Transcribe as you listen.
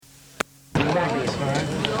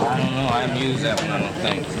I don't know. I haven't used that one, I don't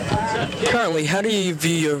think. Currently, how do you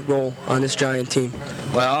view your role on this Giant team?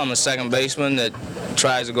 Well, I'm a second baseman that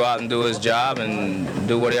tries to go out and do his job and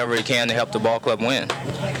do whatever he can to help the ball club win.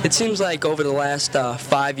 It seems like over the last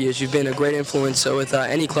 5 years, you've been a great influence with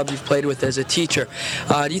any club you've played with as a teacher.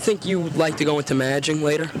 Do you think you would like to go into managing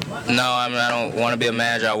later? No, I don't want to be a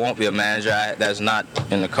manager. I won't be a manager. That's not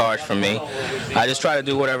in the cards for me. I just try to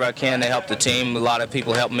do whatever I can to help the team. A lot of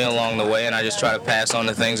people help me along the way, and I just try to pass on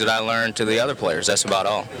the things that I learned to the other players. That's about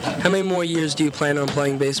all. How many more years do you plan on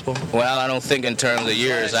playing baseball? Well, I don't think in terms of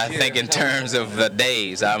years. I think in terms of the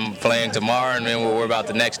days. I'm playing tomorrow, and then we'll worry about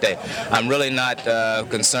the next day. I'm really not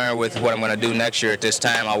concerned with what I'm going to do next year at this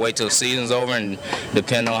time. I'll wait till the season's over and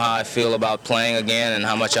depend on how I feel about playing again and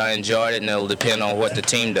how much I enjoyed it, and it'll depend on what the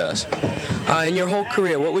team does. In your whole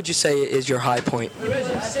career, what would you say is your high point?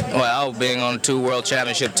 Well, being on 2 World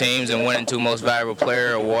Championship teams and winning 2 Most Valuable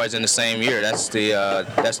Player awards in the same year. That's the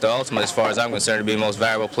ultimate as far as I'm concerned, to be most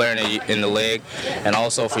valuable player in the league, and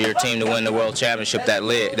also for your team to win the World Championship that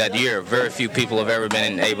year. Very few people have ever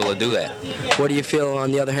been able to do that. What do you feel,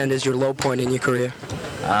 on the other hand, is your low point in your career?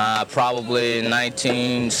 Probably in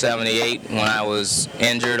 1978 when I was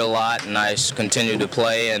injured a lot and I continued to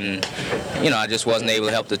play, and I just wasn't able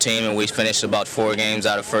to help the team, and we finished about 4 games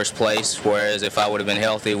out of first place, whereas if I would have been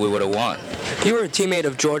healthy, we would have won. You were a teammate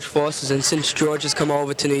of George Foster's, and since George has come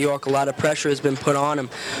over to New York, a lot of pressure has been put on him.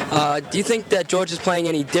 Do you think that George is playing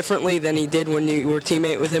any differently than he did when you were a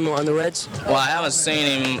teammate with him on the Reds? Well, I haven't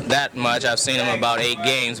seen him that much. I've seen him about 8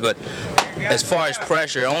 games, but as far as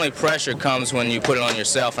pressure, only pressure comes when you put it on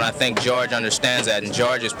yourself, and I think George understands that, and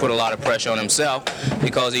George has put a lot of pressure on himself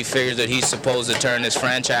because he figures that he's supposed to turn this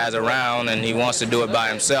franchise around, and he wants to do it by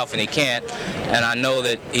himself, and he can't. And I know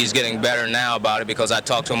that he's getting better now about it because I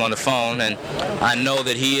talked to him on the phone, and I know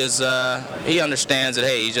that he understands that,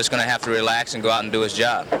 hey, he's just going to have to relax and go out and do his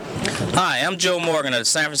job. Hi, I'm Joe Morgan of the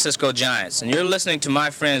San Francisco Giants, and you're listening to my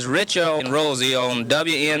friends Rich O and Rosie on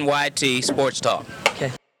WNYT Sports Talk.